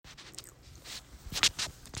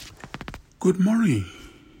Good morning,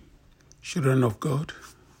 children of God.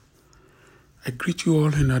 I greet you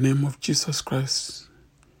all in the name of Jesus Christ,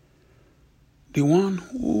 the one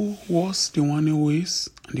who was, the one who is,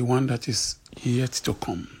 and the one that is yet to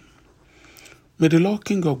come. May the Lord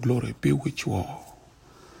King of Glory be with you all.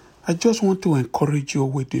 I just want to encourage you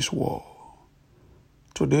with this word.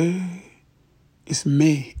 Today is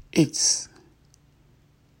May 8th,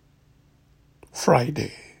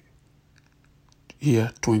 Friday,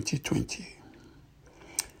 year 2020.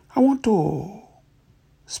 I want to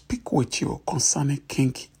speak with you concerning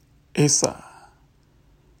King Asa.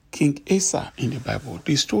 King Asa in the Bible.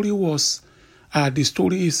 The story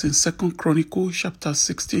is in 2 Chronicles chapter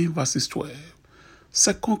 16 verses 12.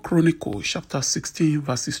 2 Chronicles chapter 16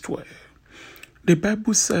 verses 12. The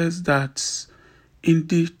Bible says that in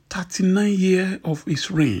the 39th year of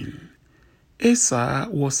his reign, Asa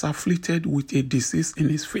was afflicted with a disease in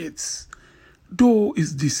his feet. Though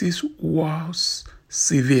his disease was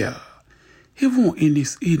severe, even in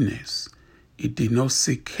his illness, he did not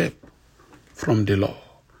seek help from the Lord,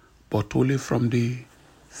 but only from the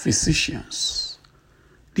physicians.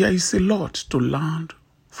 There is a lot to learn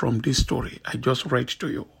from this story I just read to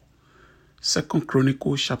you. 2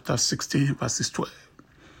 Chronicles chapter 16 verses 12.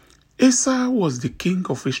 Asa was the king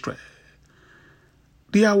of Israel.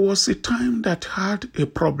 There was a time that had a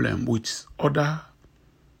problem with other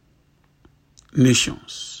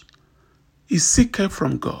nations. He seek help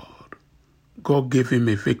from God. God gave him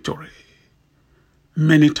a victory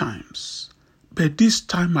many times. But this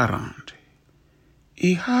time around,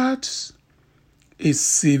 he had a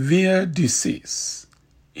severe disease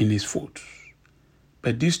in his foot.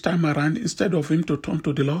 But this time around, instead of him to turn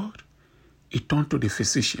to the Lord, he turned to the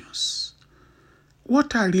physicians.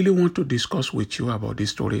 What I really want to discuss with you about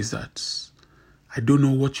this story is that I don't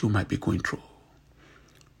know what you might be going through.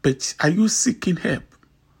 But are you seeking help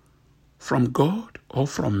from God or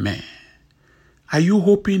from man? Are you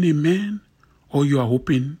hoping in man or you are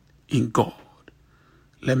hoping in God?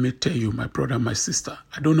 Let me tell you, my brother, my sister,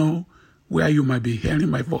 I don't know where you might be hearing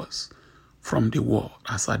my voice from the world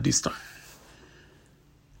as at this time.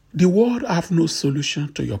 The world have no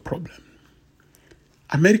solution to your problem.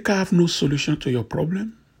 America have no solution to your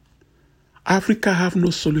problem. Africa have no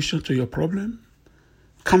solution to your problem.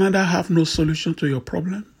 Canada have no solution to your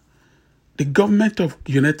problem. The government of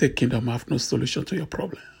United Kingdom have no solution to your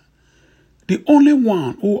problem. The only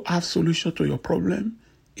one who has solution to your problem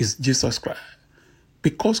is Jesus Christ.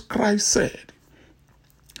 Because Christ said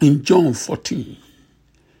in John 14,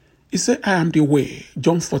 he said, I am the way.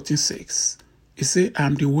 John 14:6. He said, I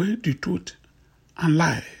am the way, the truth, and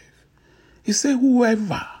life. He said,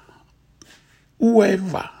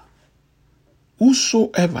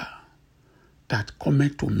 whosoever that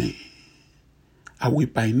cometh to me, I will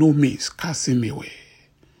by no means cast him away.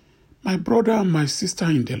 My brother and my sister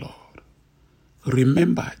in the Lord,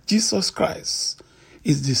 remember, Jesus Christ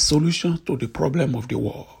is the solution to the problem of the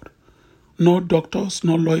world. No doctors,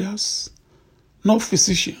 no lawyers, no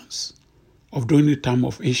physicians of during the time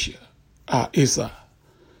of Asa.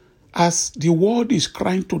 As the world is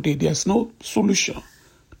crying today, there's no solution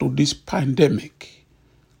to this pandemic,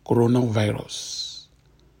 coronavirus.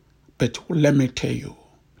 But let me tell you,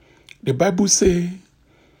 the Bible says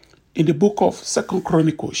in the book of 2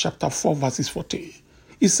 Chronicles chapter 4 verses 14,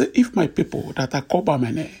 it says, if my people that are called by my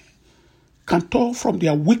name can turn from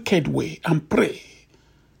their wicked way and pray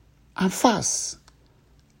and fast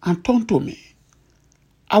and turn to me,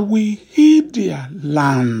 I will heal their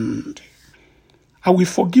land. I will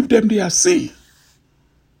forgive them their sin.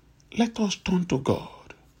 Let us turn to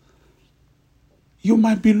God. You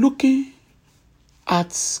might be looking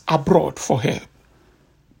at abroad for help,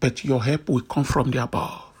 but your help will come from the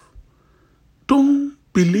above. Don't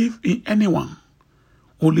believe in anyone.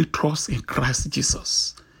 Only trust in Christ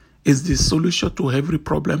Jesus. Is the solution to every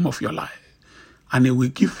problem of your life. And it will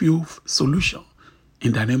give you solution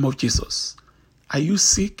in the name of Jesus. Are you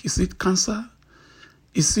sick? Is it cancer?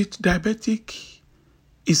 Is it diabetic?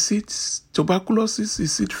 Is it tuberculosis?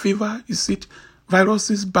 Is it fever? Is it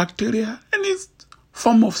viruses, bacteria? Any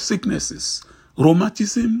form of sicknesses?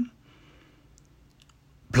 Rheumatism?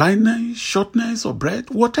 Blindness, shortness of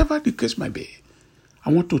breath? Whatever the case might be.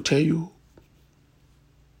 I want to tell you,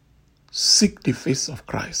 seek the face of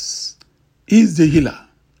Christ. He is the healer,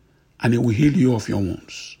 and he will heal you of your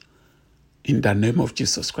wounds. In the name of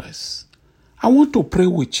Jesus Christ. I want to pray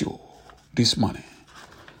with you this morning.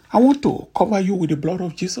 I want to cover you with the blood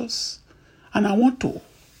of Jesus, and I want to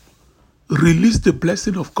release the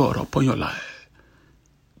blessing of God upon your life.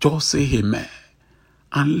 Just say amen,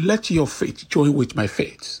 and let your faith join with my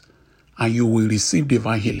faith, and you will receive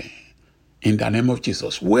divine healing in the name of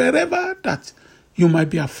Jesus. Wherever that you might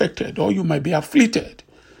be affected or you might be afflicted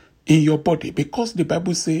in your body, because the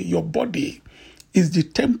Bible says your body is the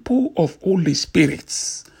temple of Holy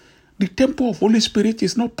Spirit. The temple of Holy Spirit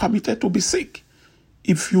is not permitted to be sick.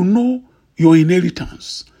 If you know your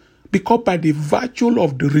inheritance, because by the virtue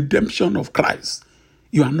of the redemption of Christ,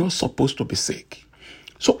 you are not supposed to be sick.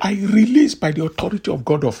 So I release by the authority of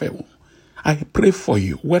God of heaven, I pray for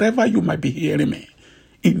you, wherever you might be hearing me,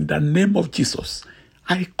 in the name of Jesus.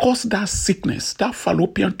 I cause that sickness, that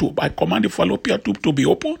fallopian tube. I command the fallopian tube to be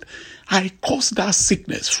opened. I cause that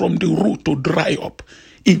sickness from the root to dry up.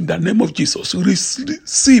 In the name of Jesus,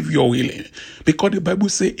 receive your healing. Because the Bible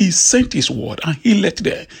says he sent his word and healed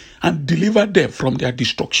them and delivered them from their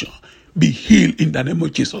destruction. Be healed in the name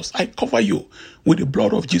of Jesus. I cover you with the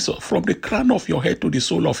blood of Jesus from the crown of your head to the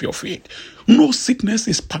sole of your feet. No sickness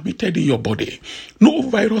is permitted in your body. No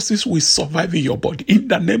viruses will survive in your body. In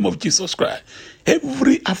the name of Jesus Christ.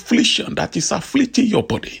 Every affliction that is afflicting your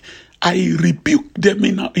body, I rebuke them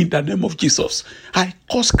in the name of Jesus. I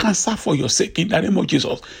cause cancer for your sake in the name of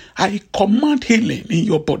Jesus. I command healing in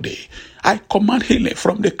your body. I command healing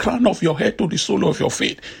from the crown of your head to the sole of your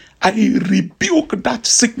feet. I rebuke that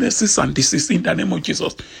sicknesses and disease in the name of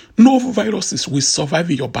Jesus. No viruses will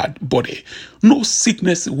survive in your body. No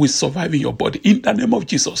sickness will survive in your body in the name of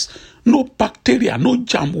Jesus. No bacteria, no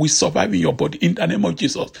germ will survive in your body in the name of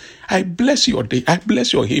Jesus. I bless your day. I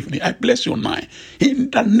bless your evening. I bless your night.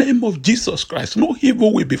 In the name of Jesus Christ, no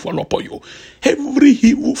evil will befall upon you. Every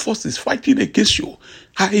evil force is fighting against you.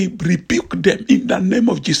 I rebuke them in the name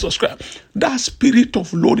of Jesus Christ. That spirit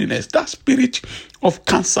of loneliness, that spirit of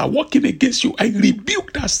cancer working against you, I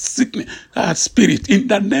rebuke that sickness, that spirit in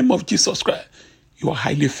the name of Jesus Christ. You are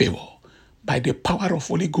highly favored by the power of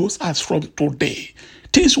Holy Ghost as from today.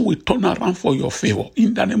 Things will turn around for your favor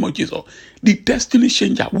in the name of Jesus. The destiny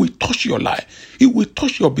changer will touch your life. It will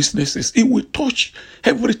touch your businesses. It will touch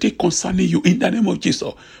everything concerning you in the name of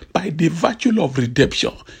Jesus. By the virtue of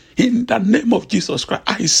redemption, in the name of Jesus Christ,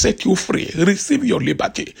 I set you free. Receive your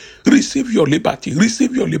liberty. Receive your liberty.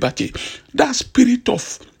 Receive your liberty. That spirit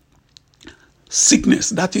of sickness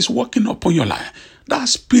that is working upon your life, that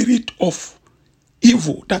spirit of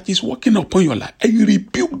evil that is working upon your life, I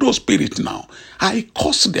rebuke those spirits now. I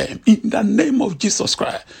curse them in the name of Jesus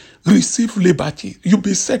Christ. Receive liberty. You'll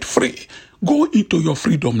be set free. Go into your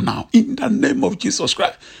freedom now in the name of Jesus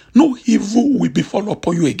Christ. No evil will befall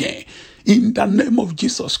upon you again. In the name of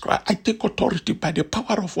Jesus Christ, I take authority by the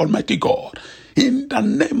power of Almighty God. In the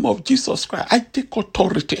name of Jesus Christ, I take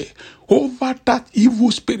authority over that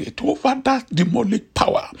evil spirit, over that demonic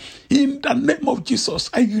power. In the name of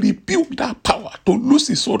Jesus, I rebuke that power to lose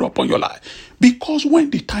its hold upon your life. Because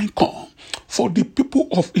when the time comes for the people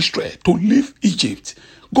of Israel to leave Egypt,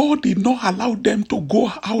 God did not allow them to go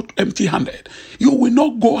out empty-handed. You will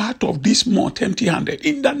not go out of this month empty-handed.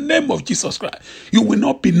 In the name of Jesus Christ, you will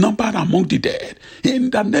not be numbered among the dead. In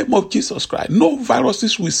the name of Jesus Christ, no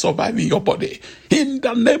viruses will survive in your body. In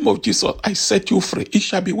the name of Jesus, I set you free. It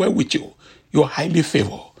shall be well with you. You are highly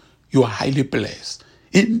favored. You are highly blessed.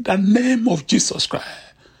 In the name of Jesus Christ,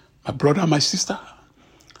 my brother, my sister,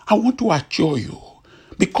 I want to assure you,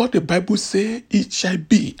 because the Bible says it shall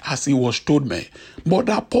be as it was told me. But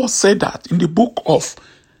Paul said that in the book of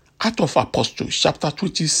Acts of Apostles, chapter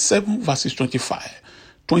 27, verses 25,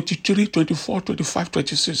 23, 24, 25,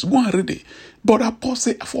 26. Go and read it. But Paul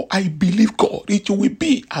said, for I believe God, it will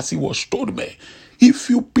be as it was told me. If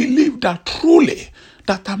you believe that truly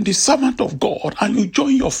that I'm the servant of God and you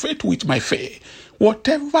join your faith with my faith,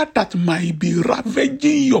 whatever that might be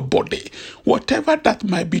ravaging your body, whatever that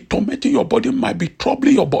might be tormenting your body, might be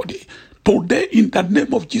troubling your body, today in the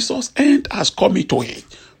name of Jesus, end has come into it.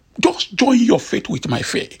 Just join your faith with my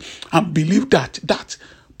faith and believe that that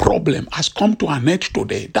problem has come to an end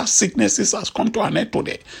today. That sickness has come to an end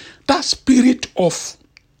today. That spirit of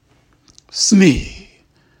snare,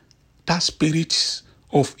 that spirit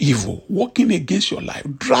of evil working against your life,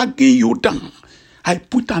 dragging you down, I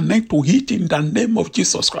put an end to it in the name of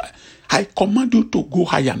Jesus Christ. I command you to go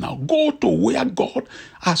higher now. Go to where God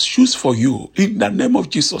has chosen for you in the name of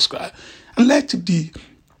Jesus Christ. Let the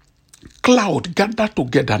cloud gather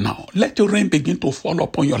together now. Let the rain begin to fall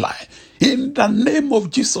upon your life. In the name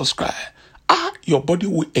of Jesus Christ, your body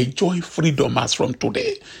will enjoy freedom as from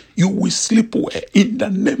today. You will sleep well in the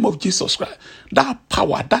name of Jesus Christ. That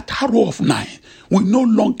power, that arrow of night will no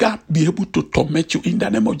longer be able to torment you in the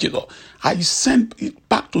name of Jesus. I send it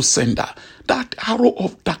back to sender. That arrow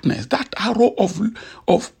of darkness, that arrow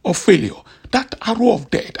of failure, that arrow of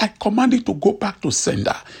death, I command it to go back to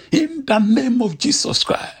sender. In the name of Jesus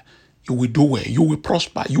Christ, you will do well, you will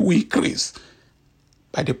prosper, you will increase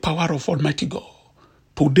by the power of Almighty God.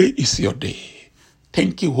 Today is your day.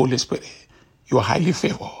 Thank you, Holy Spirit. You are highly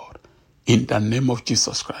favored. In the name of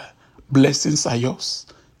Jesus Christ. Blessings are yours.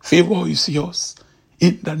 Favor is yours.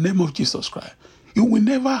 In the name of Jesus Christ. You will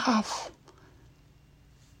never have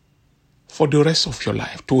for the rest of your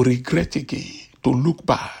life to regret again, to look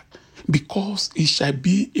back, because it shall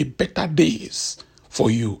be a better days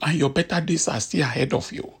for you, and your better days are still ahead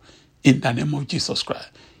of you. In the name of Jesus Christ.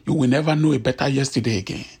 You will never know a better yesterday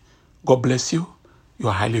again. God bless you. You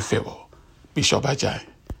are highly favored. Bishop Ajay,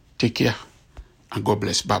 take care, and God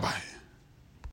bless. Bye-bye.